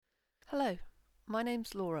Hello, my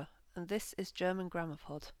name's Laura, and this is German Grammar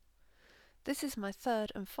Pod. This is my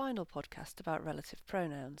third and final podcast about relative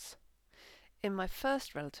pronouns. In my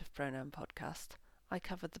first relative pronoun podcast, I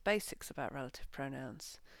covered the basics about relative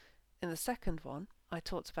pronouns. In the second one, I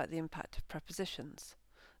talked about the impact of prepositions.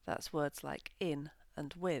 That's words like in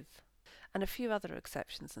and with, and a few other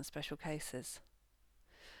exceptions and special cases.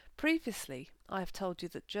 Previously, I have told you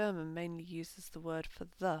that German mainly uses the word for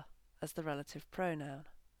the as the relative pronoun.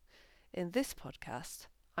 In this podcast,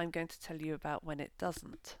 I'm going to tell you about when it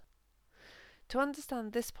doesn't. To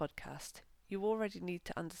understand this podcast, you already need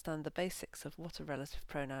to understand the basics of what a relative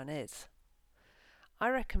pronoun is. I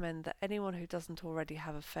recommend that anyone who doesn't already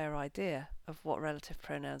have a fair idea of what relative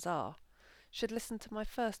pronouns are should listen to my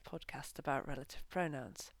first podcast about relative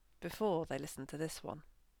pronouns before they listen to this one.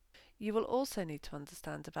 You will also need to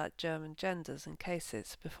understand about German genders and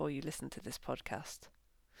cases before you listen to this podcast.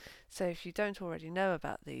 So if you don't already know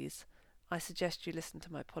about these, I suggest you listen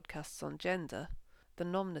to my podcasts on gender, the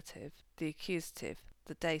nominative, the accusative,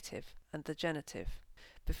 the dative, and the genitive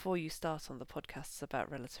before you start on the podcasts about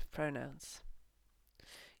relative pronouns.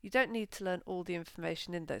 You don't need to learn all the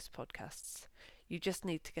information in those podcasts. You just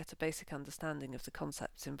need to get a basic understanding of the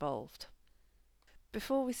concepts involved.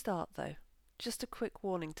 Before we start, though, just a quick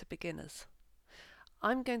warning to beginners.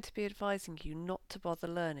 I'm going to be advising you not to bother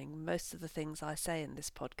learning most of the things I say in this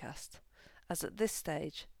podcast, as at this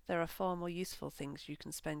stage there are far more useful things you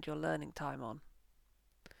can spend your learning time on.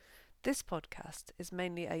 This podcast is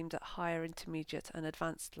mainly aimed at higher intermediate and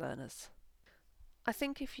advanced learners. I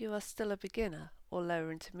think if you are still a beginner or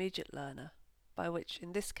lower intermediate learner, by which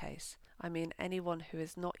in this case I mean anyone who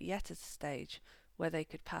is not yet at a stage where they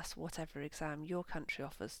could pass whatever exam your country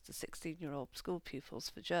offers to 16-year-old school pupils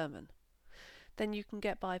for German, then you can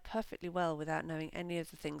get by perfectly well without knowing any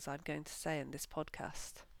of the things I'm going to say in this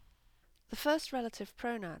podcast. The first relative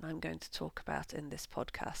pronoun I'm going to talk about in this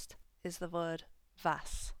podcast is the word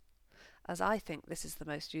was, as I think this is the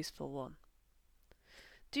most useful one.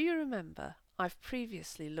 Do you remember I've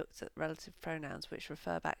previously looked at relative pronouns which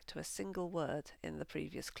refer back to a single word in the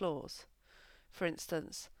previous clause? For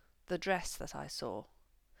instance, the dress that I saw,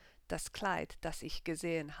 das Kleid, das ich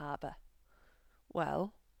gesehen habe.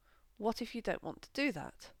 Well, what if you don't want to do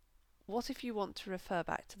that? What if you want to refer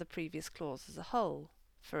back to the previous clause as a whole?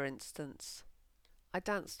 For instance, I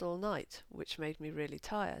danced all night, which made me really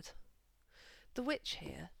tired. The which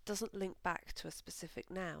here doesn't link back to a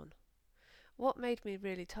specific noun. What made me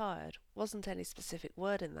really tired wasn't any specific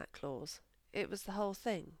word in that clause. It was the whole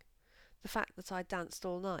thing. The fact that I danced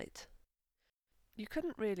all night. You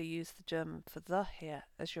couldn't really use the German for the here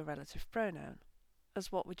as your relative pronoun,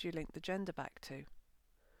 as what would you link the gender back to?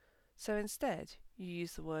 So instead, you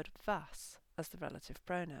use the word was as the relative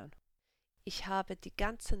pronoun. Ich habe die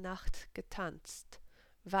ganze Nacht getanzt,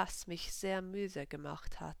 was mich sehr müde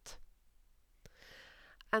gemacht hat.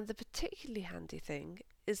 And the particularly handy thing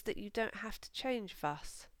is that you don't have to change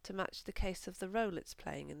was to match the case of the role it's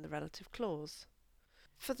playing in the relative clause.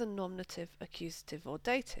 For the nominative, accusative or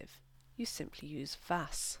dative, you simply use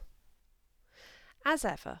was. As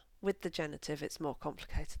ever, with the genitive it's more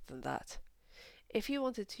complicated than that. If you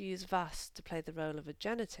wanted to use was to play the role of a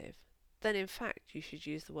genitive, then in fact you should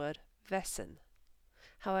use the word wessen.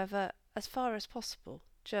 However, as far as possible,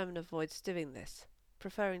 German avoids doing this,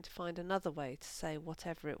 preferring to find another way to say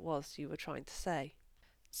whatever it was you were trying to say.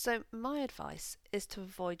 So my advice is to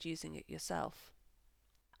avoid using it yourself.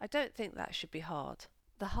 I don't think that should be hard.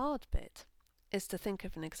 The hard bit is to think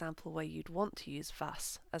of an example where you'd want to use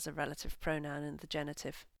was as a relative pronoun in the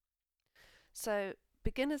genitive. So,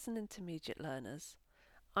 beginners and intermediate learners,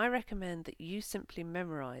 I recommend that you simply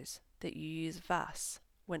memorize that you use was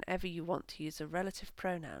whenever you want to use a relative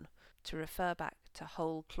pronoun to refer back to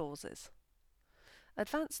whole clauses.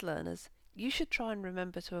 Advanced learners, you should try and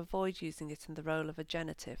remember to avoid using it in the role of a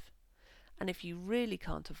genitive, and if you really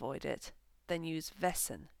can't avoid it, then use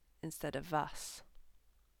wessen instead of was.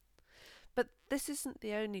 But this isn't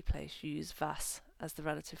the only place you use was as the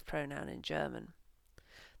relative pronoun in German.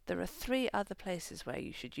 There are 3 other places where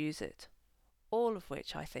you should use it, all of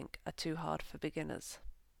which I think are too hard for beginners.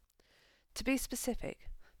 To be specific,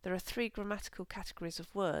 there are 3 grammatical categories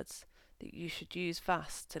of words that you should use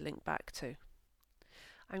was to link back to.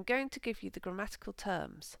 I'm going to give you the grammatical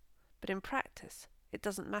terms, but in practice it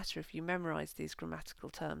doesn't matter if you memorize these grammatical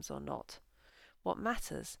terms or not. What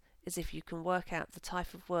matters is if you can work out the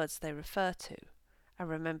type of words they refer to and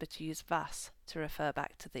remember to use was to refer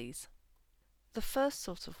back to these. The first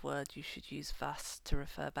sort of word you should use was to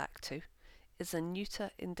refer back to is a neuter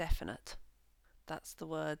indefinite. That's the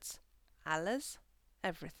words alles,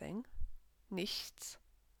 everything, nichts,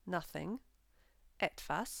 nothing,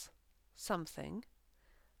 etwas, something,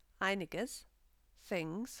 einiges,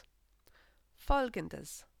 things,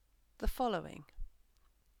 folgendes, the following,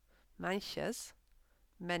 manches,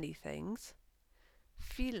 many things,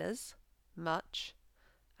 vieles, much,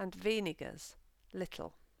 and weniges,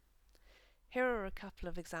 little. Here are a couple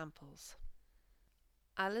of examples.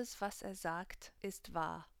 Alles, was sagt, ist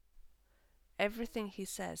wahr. Everything he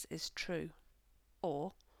says is true.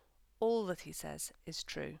 Or, all that he says is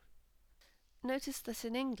true. Notice that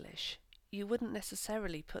in English, you wouldn't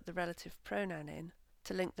necessarily put the relative pronoun in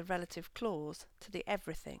to link the relative clause to the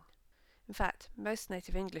everything. In fact, most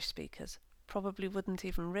native English speakers probably wouldn't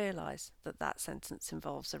even realise that that sentence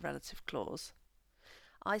involves a relative clause.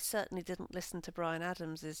 I certainly didn't listen to Bryan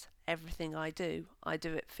Adams's "Everything I do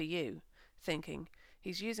it for you," thinking,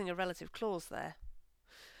 he's using a relative clause there.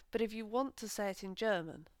 But if you want to say it in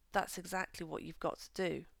German, that's exactly what you've got to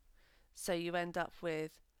do. So you end up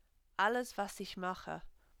with Alles, was ich mache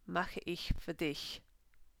ich für dich.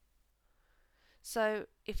 So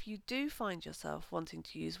if you do find yourself wanting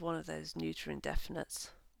to use one of those neuter indefinites,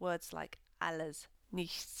 words like alles,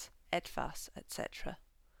 nichts, etwas, etc.,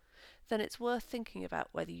 then it's worth thinking about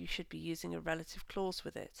whether you should be using a relative clause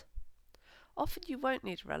with it. Often you won't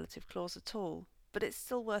need a relative clause at all, but it's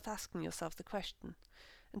still worth asking yourself the question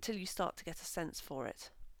until you start to get a sense for it.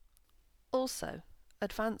 Also,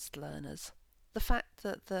 advanced learners, the fact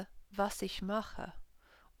that the was ich mache,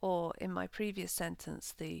 or in my previous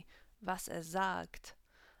sentence the was sagt,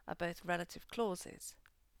 are both relative clauses,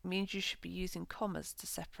 means you should be using commas to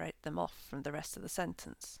separate them off from the rest of the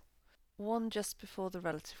sentence. One just before the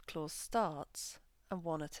relative clause starts, and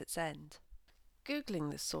one at its end. Googling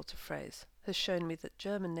this sort of phrase has shown me that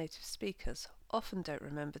German native speakers often don't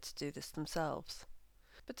remember to do this themselves.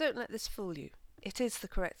 But don't let this fool you, it is the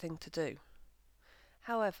correct thing to do.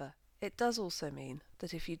 However, it does also mean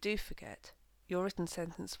that if you do forget, your written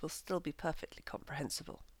sentence will still be perfectly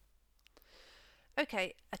comprehensible.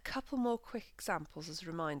 Okay, a couple more quick examples as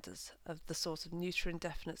reminders of the sort of neuter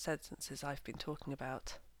indefinite sentences I've been talking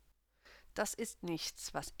about. Das ist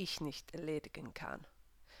nichts, was ich nicht erledigen kann.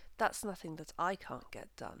 That's nothing that I can't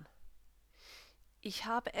get done. Ich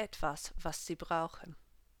habe etwas, was Sie brauchen.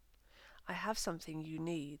 I have something you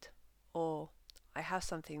need, or I have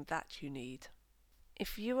something that you need.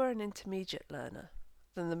 If you are an intermediate learner,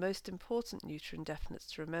 then the most important neuter indefinites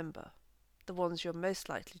to remember, the ones you're most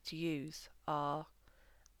likely to use, are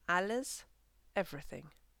alles, everything,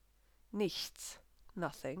 nichts,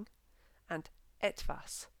 nothing, and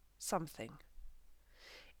etwas, something.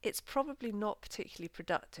 It's probably not particularly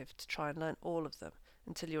productive to try and learn all of them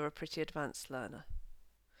until you're a pretty advanced learner.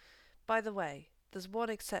 By the way, there's one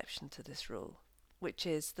exception to this rule, which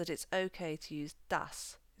is that it's okay to use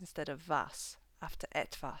das instead of was after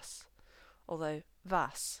etwas, although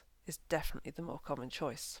was is definitely the more common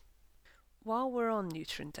choice. While we're on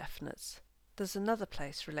neuter indefinites, there's another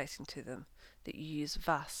place relating to them that you use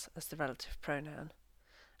was as the relative pronoun,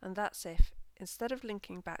 and that's if, instead of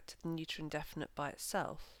linking back to the neuter indefinite by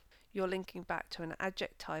itself, you're linking back to an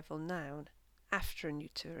adjectival noun after a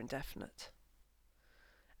neuter indefinite.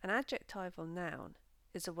 An adjectival noun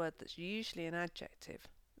is a word that's usually an adjective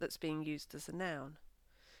that's being used as a noun.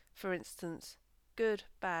 For instance, good,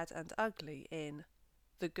 bad and ugly in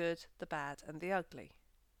the good, the bad and the ugly.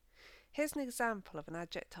 Here's an example of an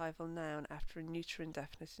adjectival noun after a neuter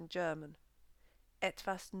indefinite in German.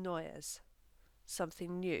 Etwas Neues,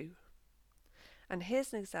 something new. And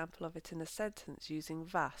here's an example of it in a sentence using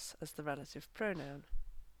was as the relative pronoun.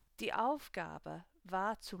 Die Aufgabe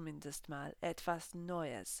war zumindest mal etwas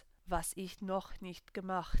Neues, was ich noch nicht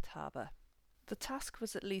gemacht habe. The task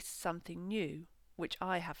was at least something new, which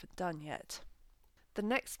I haven't done yet. The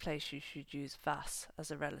next place you should use was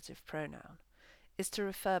as a relative pronoun is to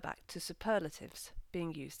refer back to superlatives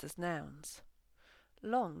being used as nouns.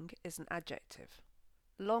 Long is an adjective.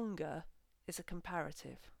 Longer is a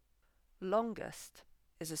comparative. Longest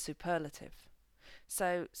is a superlative.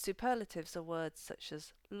 So superlatives are words such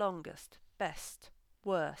as longest, best,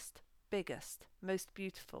 worst, biggest, most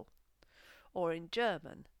beautiful. Or in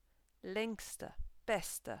German, längste,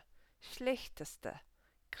 beste, schlechteste,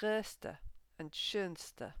 größte, and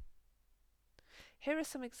schönste. Here are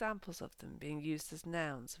some examples of them being used as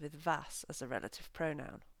nouns with was as a relative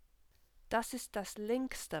pronoun. Das ist das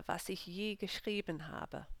längste, was ich je geschrieben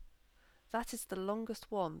habe. That is the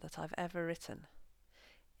longest one that I've ever written.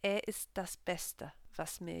 Ist das Beste,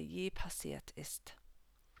 was mir je passiert ist.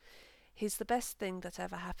 He's the best thing that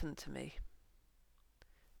ever happened to me.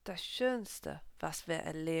 Das Schönste, was wir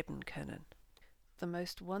erleben können. The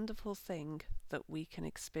most wonderful thing that we can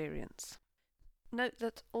experience. Note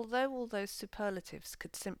that although all those superlatives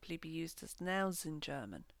could simply be used as nouns in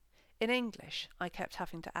German, In English, I kept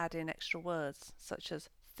having to add in extra words such as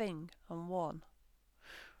thing and one.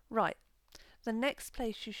 Right, the next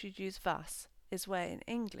place you should use was is where in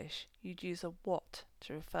English you'd use a what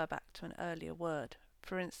to refer back to an earlier word.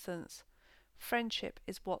 For instance, friendship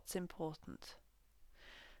is what's important.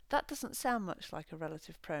 That doesn't sound much like a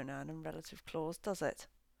relative pronoun and relative clause, does it?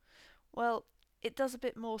 Well, it does a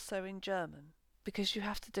bit more so in German, because you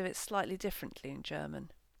have to do it slightly differently in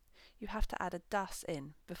German. You have to add a das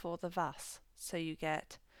in before the was, so you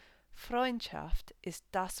get Freundschaft ist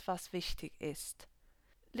das, was wichtig ist.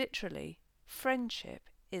 Literally, friendship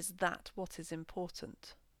is that what is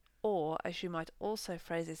important. Or, as you might also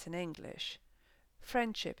phrase it in English,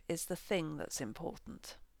 friendship is the thing that's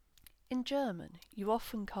important. In German, you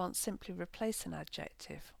often can't simply replace an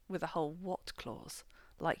adjective with a whole what clause,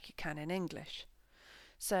 like you can in English.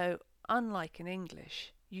 So, unlike in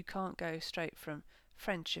English, you can't go straight from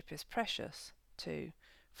friendship is precious to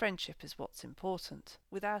friendship is what's important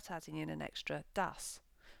without adding in an extra das,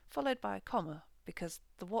 followed by a comma, because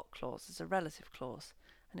the what clause is a relative clause,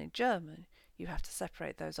 and in German you have to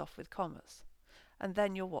separate those off with commas, and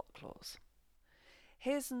then your what clause.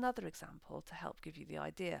 Here's another example to help give you the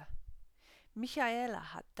idea. Michaela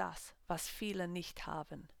hat das, was viele nicht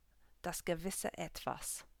haben, das gewisse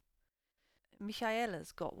etwas.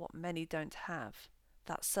 Michaela's got what many don't have,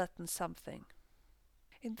 that certain something.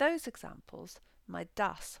 In those examples, my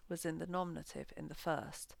das was in the nominative in the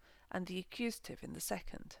first, and the accusative in the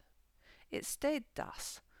second. It stayed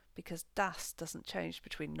das, because das doesn't change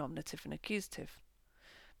between nominative and accusative.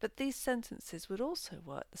 But these sentences would also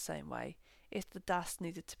work the same way if the das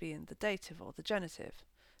needed to be in the dative or the genitive,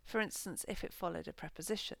 for instance if it followed a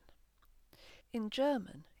preposition. In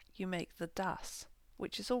German, you make the das,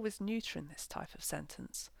 which is always neuter in this type of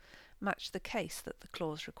sentence, match the case that the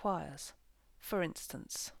clause requires. For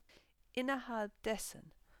instance, innerhalb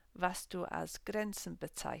dessen, was du als Grenzen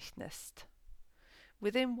bezeichnest,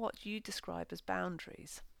 within what you describe as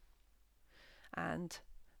boundaries, and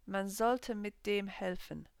man sollte mit dem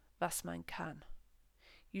helfen, was man kann.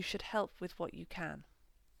 You should help with what you can.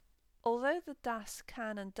 Although the das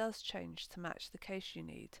can and does change to match the case you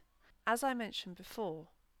need, as I mentioned before,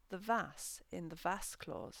 the was in the was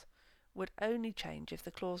clause would only change if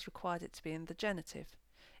the clause required it to be in the genitive,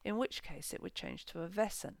 in which case it would change to a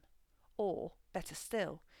wesen, or, better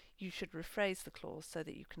still, you should rephrase the clause so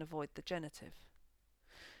that you can avoid the genitive.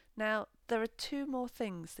 Now, there are two more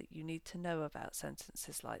things that you need to know about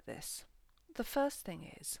sentences like this. The first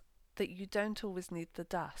thing is that you don't always need the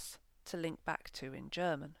das to link back to in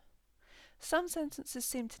German. Some sentences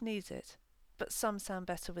seem to need it, but some sound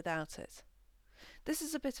better without it. This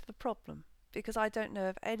is a bit of a problem, because I don't know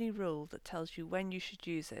of any rule that tells you when you should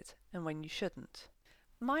use it and when you shouldn't.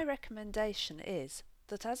 My recommendation is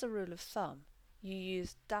that as a rule of thumb, you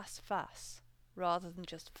use das was rather than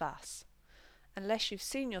just was, unless you've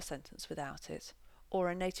seen your sentence without it, or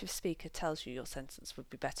a native speaker tells you your sentence would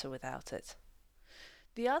be better without it.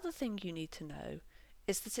 The other thing you need to know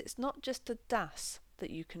is that it's not just a das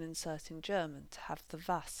that you can insert in German to have the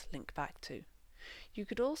was link back to. You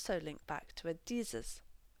could also link back to a dieses.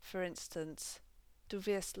 For instance, du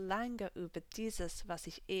wirst lange über dieses, was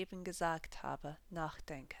ich eben gesagt habe,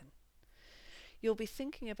 nachdenken. You'll be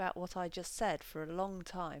thinking about what I just said for a long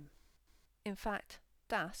time. In fact,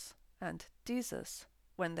 das and dieses,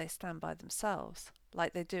 when they stand by themselves,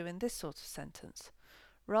 like they do in this sort of sentence,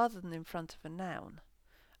 rather than in front of a noun,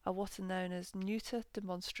 are what are known as neuter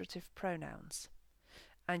demonstrative pronouns,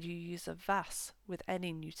 and you use a was with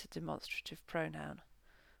any neuter demonstrative pronoun.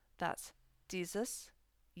 That's dieses,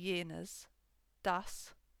 jenes,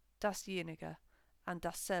 das, dasjenige, and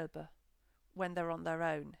dasselbe, when they're on their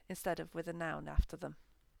own, instead of with a noun after them.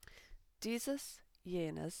 Dieses,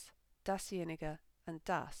 jenes, dasjenige, and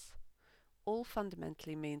das all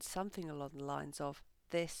fundamentally mean something along the lines of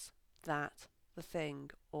this, that, the thing,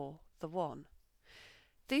 or the one.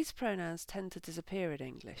 These pronouns tend to disappear in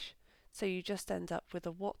English, so you just end up with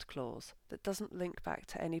a what clause that doesn't link back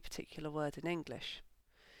to any particular word in English.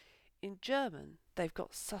 In German, they've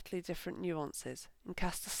got subtly different nuances and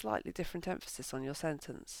cast a slightly different emphasis on your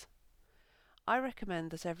sentence. I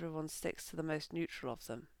recommend that everyone sticks to the most neutral of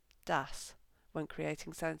them, das, when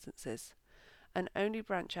creating sentences, and only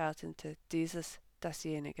branch out into dieses,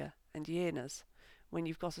 dasjenige, and jenes when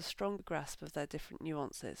you've got a stronger grasp of their different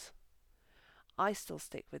nuances. I still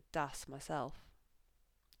stick with das myself.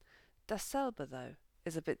 Dasselbe, though,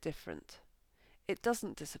 is a bit different. It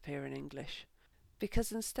doesn't disappear in English,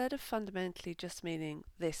 because instead of fundamentally just meaning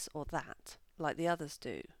this or that, like the others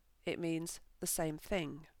do, it means the same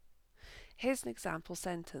thing. Here's an example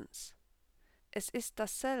sentence. Es ist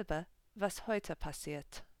dasselbe, was heute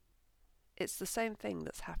passiert. It's the same thing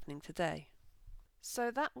that's happening today. So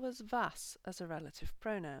that was was as a relative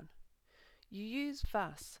pronoun. You use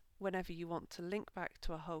was whenever you want to link back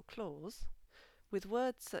to a whole clause with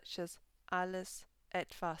words such as alles,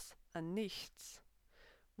 etwas and nichts,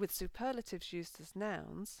 with superlatives used as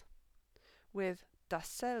nouns, with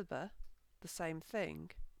dasselbe, the same thing,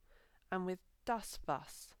 and with das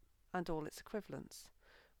was and all its equivalents,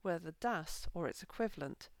 where the das or its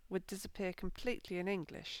equivalent would disappear completely in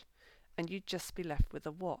English and you'd just be left with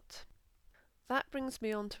a what. That brings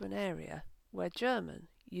me on to an area where German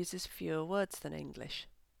uses fewer words than English.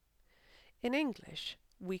 In English,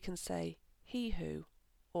 we can say he who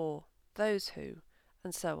or those who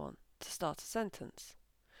and so on to start a sentence,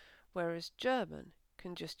 whereas German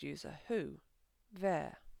can just use a who,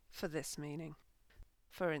 wer, for this meaning.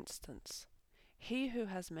 For instance, he who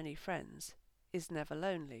has many friends is never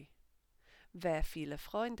lonely. Wer viele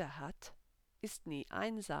Freunde hat, ist nie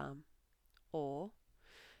einsam. Or,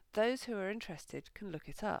 those who are interested can look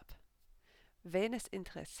it up. Wen es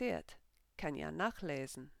interessiert, kann ja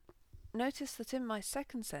nachlesen. Notice that in my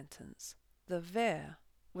second sentence, the wer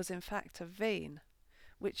was in fact a wen,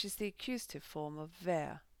 which is the accusative form of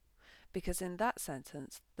wer, because in that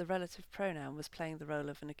sentence the relative pronoun was playing the role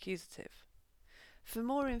of an accusative. For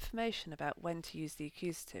more information about when to use the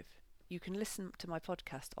accusative, you can listen to my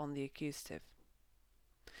podcast on the accusative.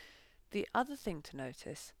 The other thing to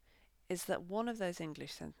notice is that one of those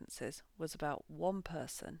English sentences was about one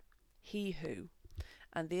person, he who,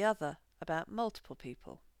 and the other about multiple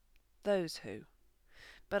people, those who.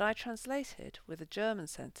 But I translated with a German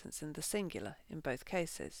sentence in the singular in both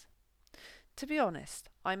cases. To be honest,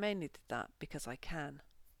 I mainly did that because I can.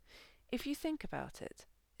 If you think about it,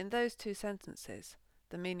 in those two sentences,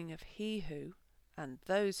 the meaning of he who and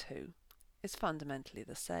those who is fundamentally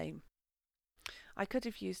the same. I could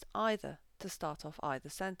have used either to start off either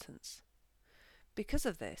sentence. Because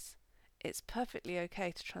of this, it's perfectly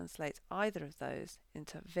okay to translate either of those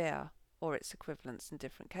into wer or its equivalents in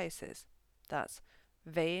different cases. That's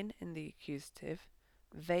wen in the accusative,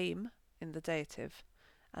 wem in the dative,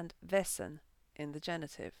 and wessen in the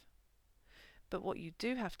genitive. But what you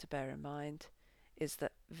do have to bear in mind is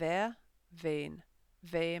that wer, wen,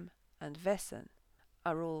 wem and wessen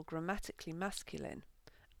are all grammatically masculine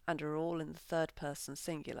and are all in the third person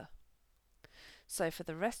singular. So for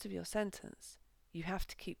the rest of your sentence, you have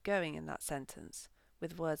to keep going in that sentence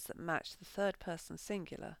with words that match the third person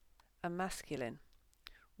singular and masculine,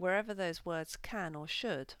 wherever those words can or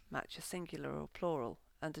should match a singular or plural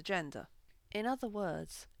and a gender. In other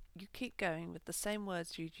words, you keep going with the same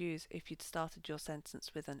words you'd use if you'd started your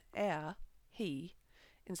sentence with an he,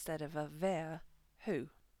 instead of a wer, who.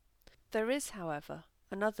 There is, however,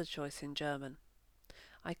 another choice in German.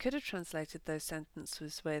 I could have translated those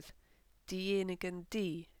sentences with diejenigen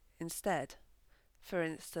die instead. For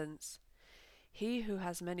instance, he who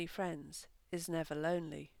has many friends is never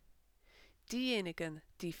lonely. Diejenigen,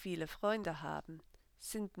 die viele Freunde haben,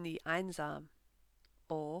 sind nie einsam.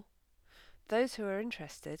 Or, those who are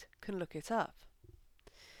interested can look it up.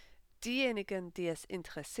 Diejenigen, die es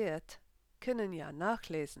interessiert, können ja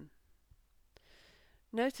nachlesen.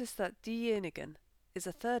 Notice that diejenigen is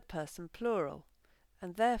a third person plural,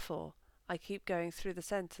 and therefore I keep going through the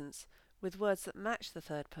sentence with words that match the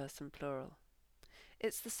third person plural.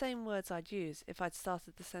 It's the same words I'd use if I'd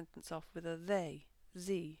started the sentence off with a they,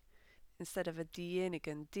 sie, instead of a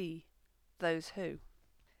diejenigen, die, those who.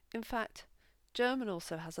 In fact, German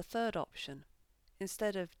also has a third option.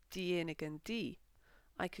 Instead of diejenigen, die,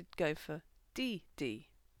 I could go for die.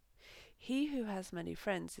 He who has many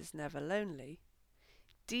friends is never lonely.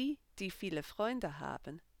 Die viele Freunde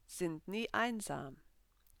haben, sind nie einsam.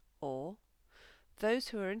 Or, those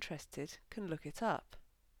who are interested can look it up.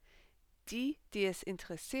 Die es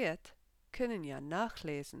interessiert, können ja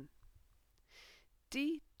nachlesen.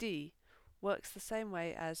 Die works the same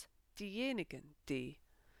way as diejenigen, die,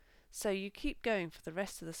 so you keep going for the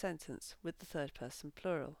rest of the sentence with the third person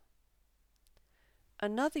plural.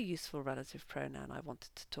 Another useful relative pronoun I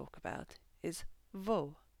wanted to talk about is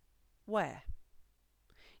wo, where.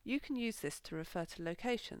 You can use this to refer to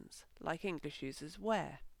locations, like English uses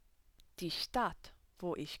where. Die Stadt,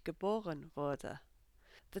 wo ich geboren wurde.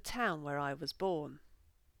 The town where I was born.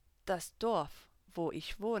 Das Dorf, wo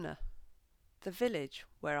ich wohne. The village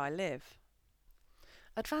where I live.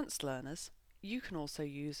 Advanced learners, you can also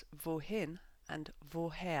use wohin and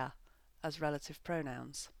woher as relative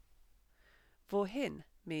pronouns. Wohin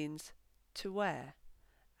means to where,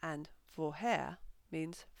 and woher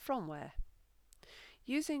means from where.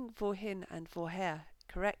 Using wohin and woher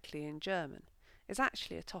correctly in German is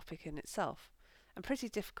actually a topic in itself, and pretty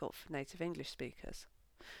difficult for native English speakers.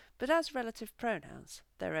 But as relative pronouns,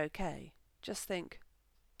 they're okay. Just think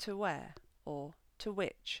to where or to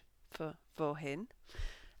which for wohin,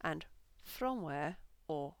 and from where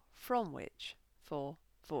or from which for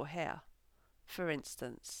woher. For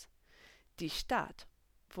instance, die Stadt,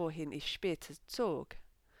 wohin ich später zog,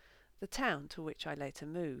 the town to which I later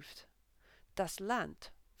moved. Das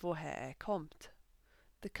Land, woher kommt,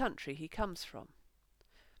 the country he comes from.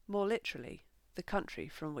 More literally, the country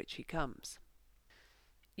from which he comes.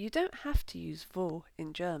 You don't have to use wo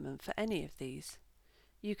in German for any of these.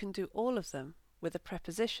 You can do all of them with a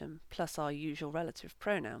preposition plus our usual relative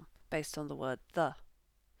pronoun based on the word the.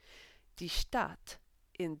 Die Stadt,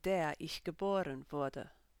 in der ich geboren wurde.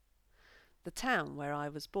 The town where I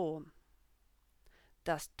was born.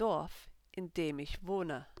 Das Dorf, in dem ich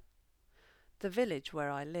wohne. The village where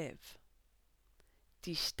I live.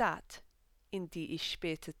 Die Stadt, in die ich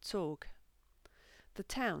später zog. The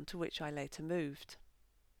town to which I later moved.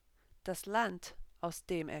 Das Land, aus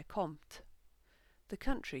dem kommt. The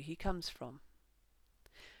country he comes from.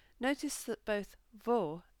 Notice that both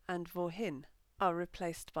wo and wohin are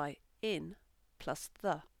replaced by in plus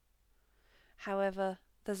the. However,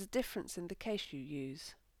 there's a difference in the case you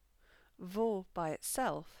use. Wo by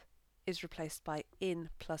itself is replaced by in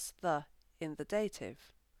plus the in the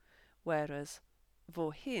dative, whereas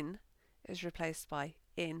wohin is replaced by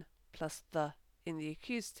in plus the in the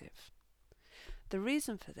accusative. The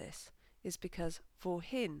reason for this is because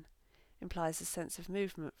wohin implies a sense of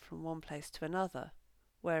movement from one place to another,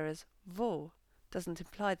 whereas wo doesn't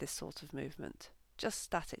imply this sort of movement, just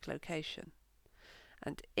static location.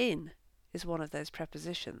 And in is one of those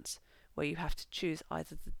prepositions where you have to choose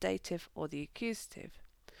either the dative or the accusative,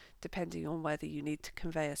 depending on whether you need to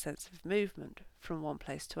convey a sense of movement from one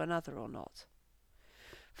place to another or not.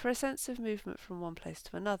 For a sense of movement from one place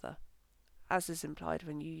to another, as is implied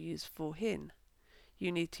when you use wohin,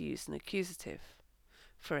 you need to use an accusative.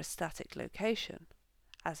 For a static location,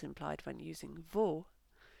 as implied when using wo,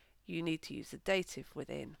 you need to use a dative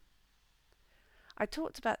within. I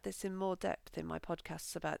talked about this in more depth in my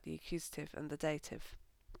podcasts about the accusative and the dative.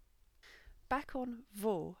 Back on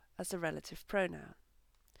wo as a relative pronoun.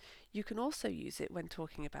 You can also use it when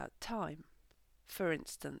talking about time. For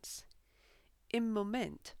instance, im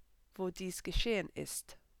Moment, wo dies geschehen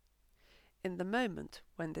ist. In the moment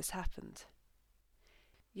when this happened.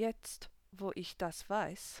 Jetzt, wo ich das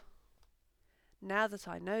weiß. Now that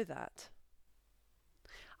I know that.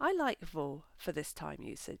 I like wo for this time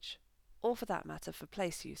usage, or for that matter for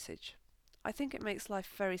place usage. I think it makes life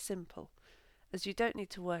very simple, as you don't need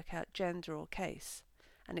to work out gender or case,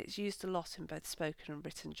 and it's used a lot in both spoken and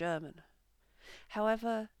written German.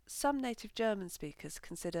 However, some native German speakers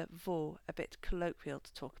consider wo a bit colloquial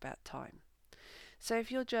to talk about time. So if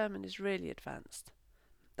your German is really advanced,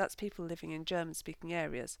 that's people living in German-speaking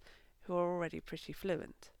areas who are already pretty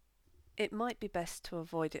fluent, it might be best to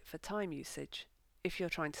avoid it for time usage if you're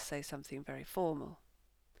trying to say something very formal.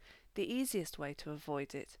 The easiest way to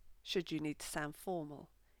avoid it, should you need to sound formal,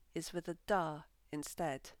 is with a da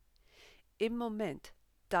instead. Im Moment,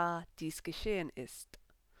 da dies geschehen ist.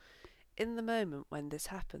 In the moment when this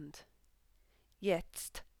happened.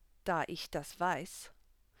 Jetzt, da ich das weiß.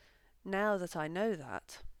 Now that I know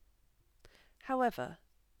that. However,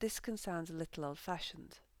 this can sound a little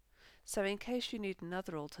old-fashioned, so in case you need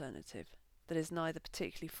another alternative that is neither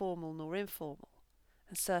particularly formal nor informal,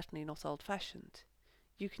 and certainly not old-fashioned,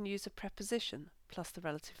 you can use a preposition plus the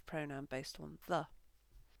relative pronoun based on the.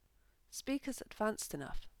 Speakers advanced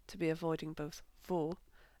enough to be avoiding both wo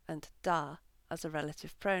and da as a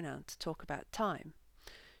relative pronoun to talk about time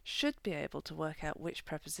should be able to work out which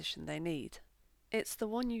preposition they need. It's the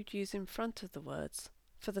one you'd use in front of the words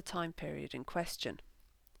for the time period in question.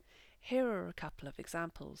 Here are a couple of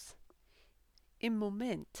examples. Im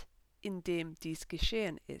Moment, in dem dies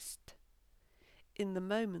geschehen ist. In the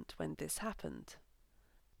moment when this happened.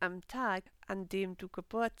 Am Tag, an dem du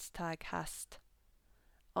Geburtstag hast.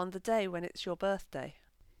 On the day when it's your birthday.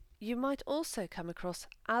 You might also come across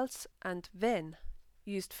als and wenn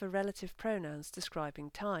used for relative pronouns describing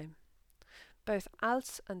time. Both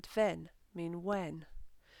als and wenn mean when,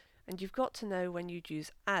 and you've got to know when you'd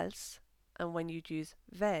use als and when you'd use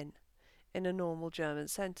wenn in a normal German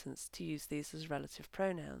sentence to use these as relative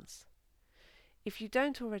pronouns. If you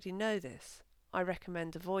don't already know this, I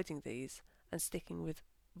recommend avoiding these and sticking with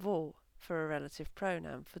wo for a relative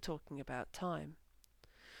pronoun for talking about time.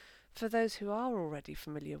 For those who are already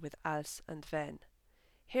familiar with als and wenn,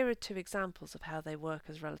 here are two examples of how they work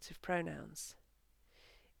as relative pronouns.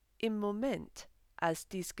 Im Moment, als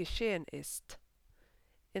dies geschehen ist.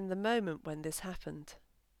 In the moment when this happened.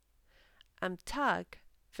 Am Tag,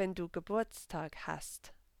 wenn du Geburtstag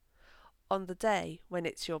hast. on the day when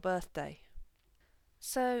it's your birthday.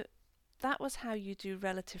 So that was how you do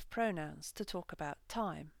relative pronouns to talk about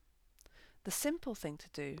time. The simple thing to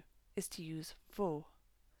do is to use wo.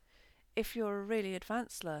 If you're a really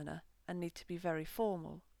advanced learner and need to be very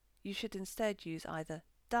formal, you should instead use either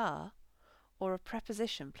da or a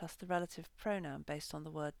preposition plus the relative pronoun based on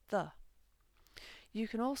the word the. You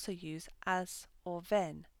can also use as or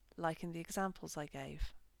wenn, like in the examples I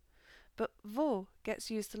gave. But wo gets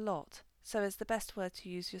used a lot, so is the best word to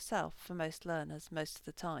use yourself for most learners most of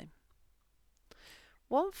the time.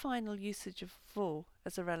 One final usage of wo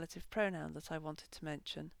as a relative pronoun that I wanted to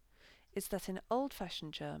mention is that in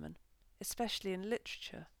old-fashioned German, especially in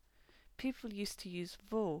literature, people used to use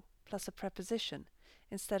wo plus a preposition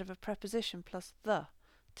instead of a preposition plus the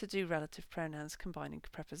to do relative pronouns combining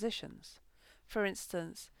prepositions. For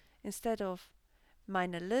instance, instead of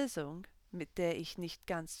meine Lösung, mit der ich nicht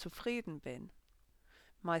ganz zufrieden bin,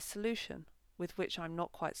 my solution, with which I'm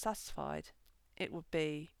not quite satisfied, it would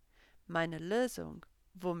be meine Lösung,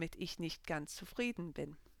 womit ich nicht ganz zufrieden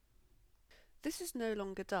bin. This is no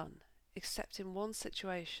longer done, except in one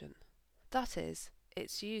situation. That is,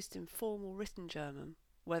 it's used in formal written German,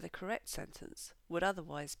 where the correct sentence would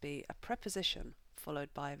otherwise be a preposition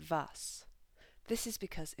followed by was. This is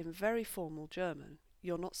because in very formal German,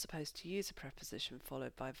 you're not supposed to use a preposition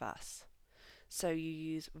followed by was. So you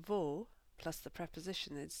use wo plus the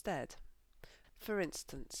preposition instead. For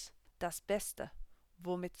instance, das Beste,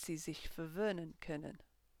 womit Sie sich verwöhnen können.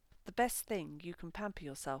 The best thing you can pamper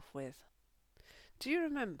yourself with. Do you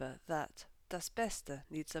remember that das Beste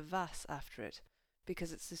needs a was after it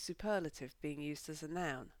because it's a superlative being used as a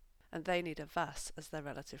noun, and they need a was as their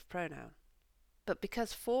relative pronoun? But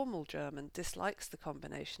because formal German dislikes the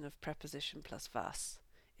combination of preposition plus was,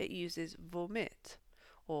 it uses womit,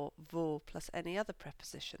 or wo plus any other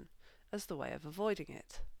preposition, as the way of avoiding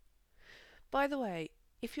it. By the way,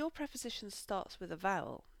 if your preposition starts with a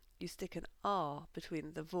vowel, you stick an R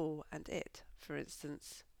between the wo and it. For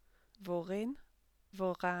instance, worin,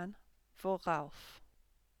 woran, worauf.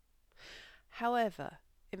 However,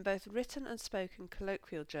 in both written and spoken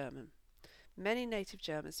colloquial German, many native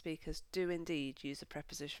German speakers do indeed use a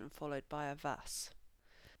preposition followed by a was.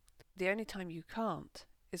 The only time you can't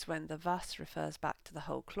is when the was refers back to the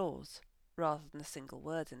whole clause, rather than a single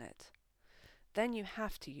word in it. Then you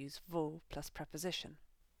have to use wo plus preposition.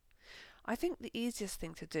 I think the easiest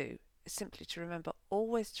thing to do is simply to remember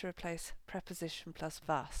always to replace preposition plus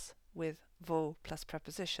was with wo plus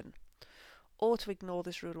preposition, or to ignore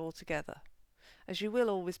this rule altogether, as you will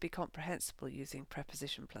always be comprehensible using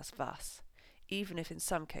preposition plus was, even if in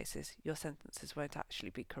some cases your sentences won't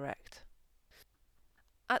actually be correct.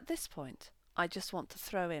 At this point, I just want to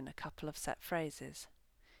throw in a couple of set phrases.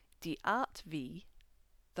 Die Art wie,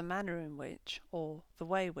 the manner in which, or the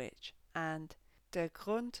way which, and der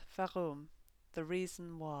Grund warum, the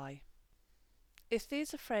reason why. If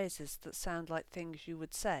these are phrases that sound like things you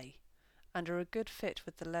would say, and are a good fit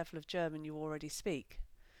with the level of German you already speak,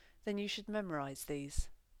 then you should memorize these.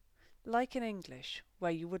 Like in English,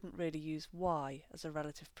 where you wouldn't really use why as a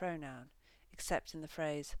relative pronoun, except in the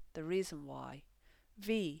phrase the reason why,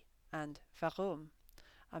 wie and warum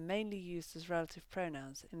are mainly used as relative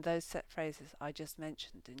pronouns in those set phrases I just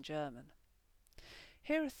mentioned in German.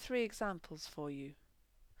 Here are 3 examples for you.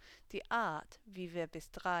 Die Art, wie wir bis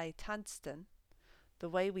 3 tanzten, the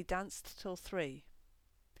way we danced till 3.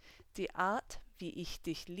 Die Art, wie ich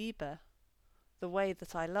dich liebe, the way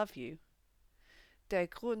that I love you. Der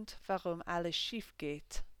Grund, warum alles schief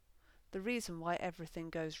geht, the reason why everything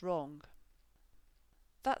goes wrong.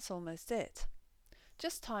 That's almost it.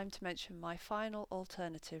 Just time to mention my final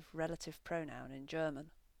alternative relative pronoun in German,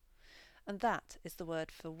 and that is the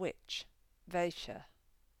word for which, welche,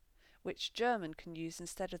 which German can use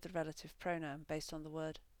instead of the relative pronoun based on the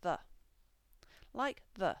word the. Like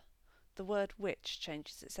the word which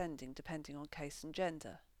changes its ending depending on case and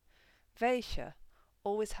gender. Welche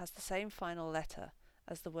always has the same final letter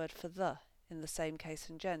as the word for the in the same case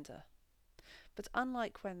and gender. But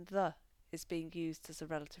unlike when the is being used as a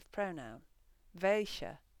relative pronoun,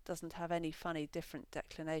 welche doesn't have any funny different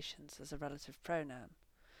declinations as a relative pronoun,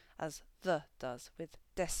 as the does with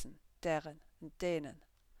dessen, deren and denen.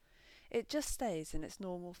 It just stays in its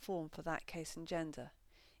normal form for that case and gender,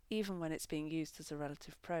 even when it's being used as a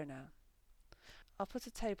relative pronoun. I'll put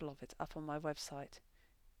a table of it up on my website,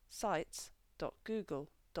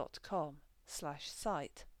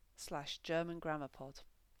 sites.google.com/site/GermanGrammarPod.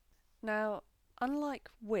 Now, unlike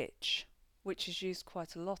which is used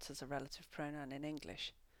quite a lot as a relative pronoun in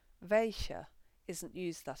English, welche isn't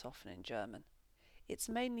used that often in German. It's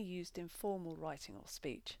mainly used in formal writing or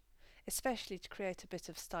speech, especially to create a bit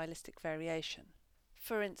of stylistic variation.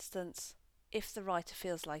 For instance, if the writer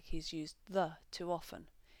feels like he's used the too often,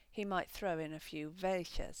 he might throw in a few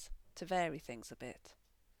welches to vary things a bit,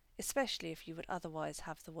 especially if you would otherwise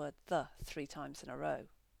have the word the 3 times in a row.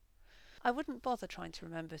 I wouldn't bother trying to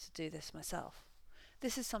remember to do this myself.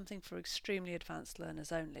 This is something for extremely advanced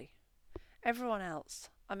learners only. Everyone else,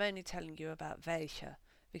 I'm only telling you about welche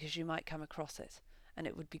because you might come across it, and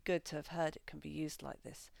it would be good to have heard it can be used like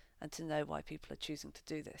this and to know why people are choosing to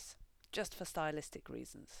do this, just for stylistic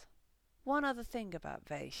reasons. One other thing about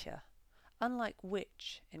welche, unlike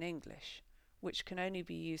which in English, which can only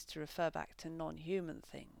be used to refer back to non-human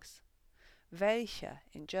things, welche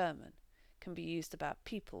in German can be used about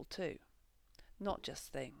people too, not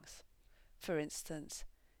just things. For instance,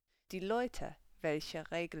 die Leute, welche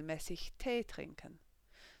regelmäßig Tee trinken,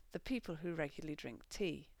 the people who regularly drink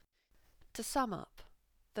tea. To sum up,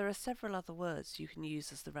 there are several other words you can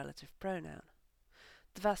use as the relative pronoun,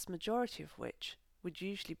 the vast majority of which would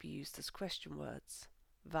usually be used as question words: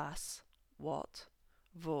 was, what,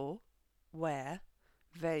 wo, where,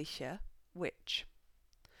 welche, which.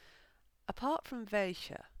 Apart from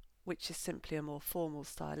welche, which is simply a more formal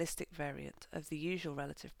stylistic variant of the usual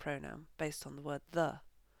relative pronoun based on the word the,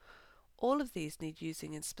 all of these need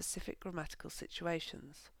using in specific grammatical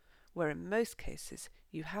situations, where in most cases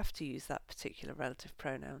you have to use that particular relative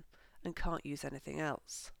pronoun and can't use anything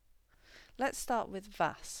else. Let's start with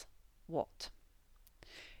was, what.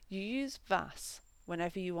 You use was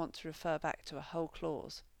whenever you want to refer back to a whole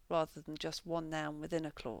clause rather than just one noun within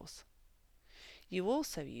a clause. You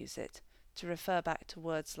also use it to refer back to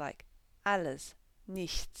words like alles,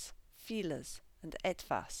 nichts, vieles, and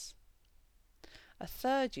etwas. A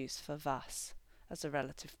third use for was as a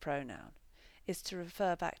relative pronoun is to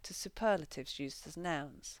refer back to superlatives used as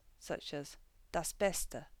nouns, such as das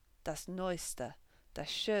Beste, das Neueste, das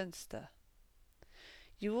Schönste.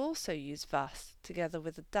 You also use was together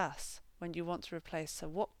with a das when you want to replace a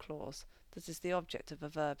what clause that is the object of a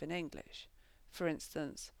verb in English. For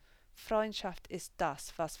instance, Freundschaft ist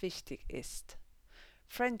das, was wichtig ist.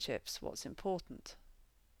 Friendship's what's important.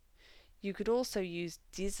 You could also use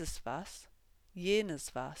dieses was,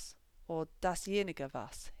 jenes was, or dasjenige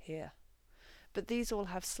was here. But these all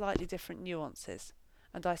have slightly different nuances,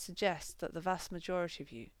 and I suggest that the vast majority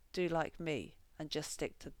of you do like me and just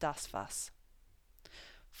stick to das was.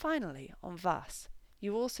 Finally, on was,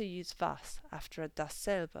 you also use was after a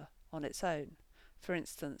dasselbe on its own. For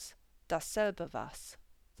instance, dasselbe was,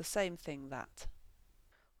 the same thing that.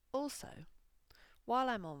 Also, while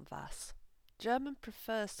I'm on was, German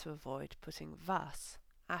prefers to avoid putting was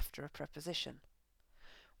after a preposition.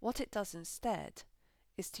 What it does instead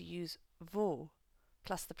is to use wo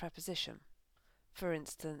plus the preposition. For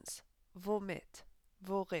instance, womit,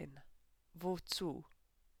 worin, wozu.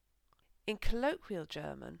 In colloquial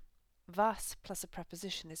German, was plus a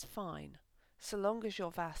preposition is fine, so long as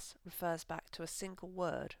your was refers back to a single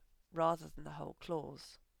word rather than the whole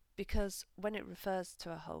clause. Because when it refers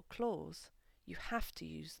to a whole clause, you have to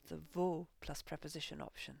use the wo plus preposition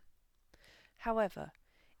option. However,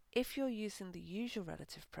 if you're using the usual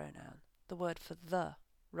relative pronoun, the word for the,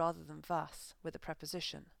 rather than was with a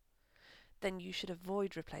preposition, then you should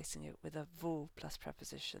avoid replacing it with a wo plus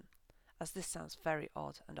preposition, as this sounds very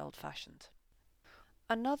odd and old-fashioned.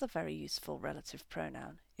 Another very useful relative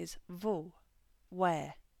pronoun is wo,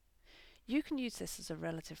 where. You can use this as a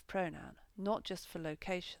relative pronoun not just for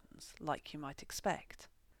locations, like you might expect,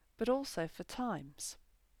 but also for times,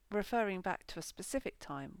 referring back to a specific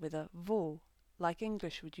time with a wo, like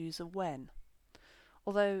English would use a when.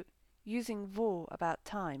 Although using wo about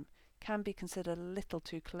time can be considered a little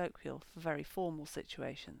too colloquial for very formal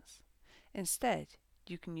situations. Instead,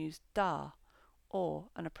 you can use da or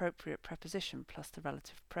an appropriate preposition plus the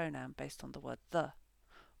relative pronoun based on the word the,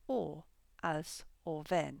 or as or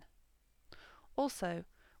wenn. Also,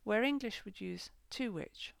 where English would use to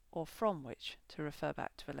which or from which to refer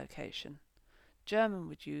back to a location, German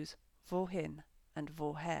would use wohin and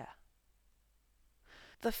woher.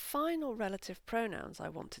 The final relative pronouns I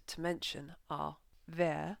wanted to mention are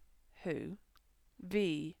wer, who,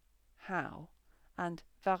 wie, how, and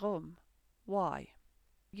warum, why.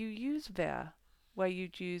 You use wer where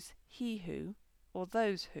you'd use he who or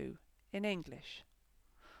those who in English.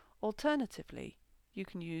 Alternatively, you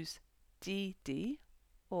can use die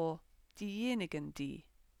or diejenigen die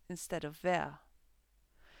instead of wer.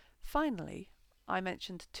 Finally, I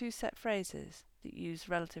mentioned two set phrases that use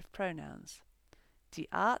relative pronouns: die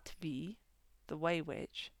Art wie, the way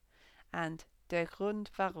which, and der Grund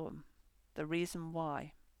warum, the reason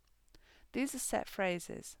why. These are set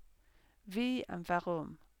phrases. Wie and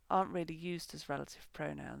warum aren't really used as relative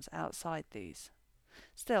pronouns outside these.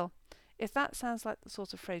 Still, if that sounds like the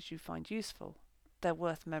sort of phrase you find useful, they're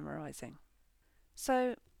worth memorising.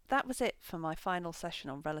 So that was it for my final session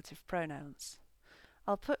on relative pronouns.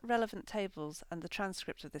 I'll put relevant tables and the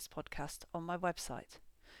transcript of this podcast on my website,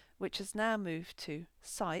 which has now moved to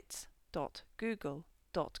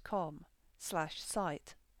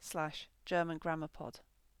sites.google.com/site/GermanGrammarPod.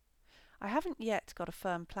 I haven't yet got a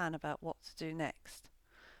firm plan about what to do next.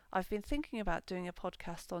 I've been thinking about doing a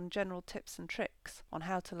podcast on general tips and tricks on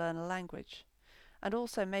how to learn a language, and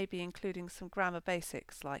also maybe including some grammar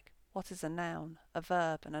basics like what is a noun, a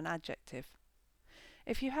verb and an adjective.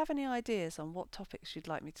 If you have any ideas on what topics you'd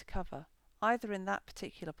like me to cover, either in that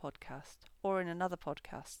particular podcast or in another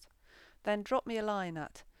podcast, then drop me a line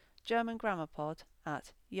at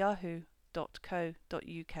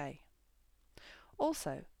germangrammarpod@yahoo.co.uk.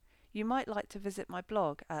 Also, you might like to visit my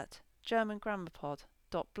blog at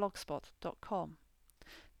germangrammarpod.blogspot.com.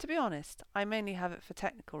 To be honest, I mainly have it for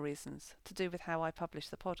technical reasons to do with how I publish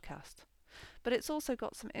the podcast, but it's also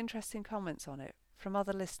got some interesting comments on it from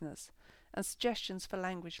other listeners and suggestions for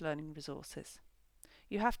language learning resources.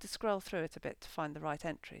 You have to scroll through it a bit to find the right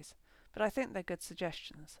entries, but I think they're good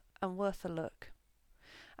suggestions and worth a look.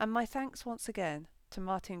 And my thanks once again to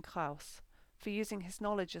Martin Kraus for using his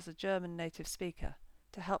knowledge as a German native speaker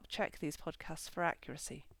to help check these podcasts for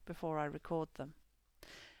accuracy before I record them.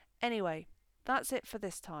 Anyway, that's it for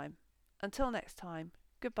this time. Until next time,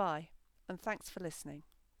 goodbye, and thanks for listening.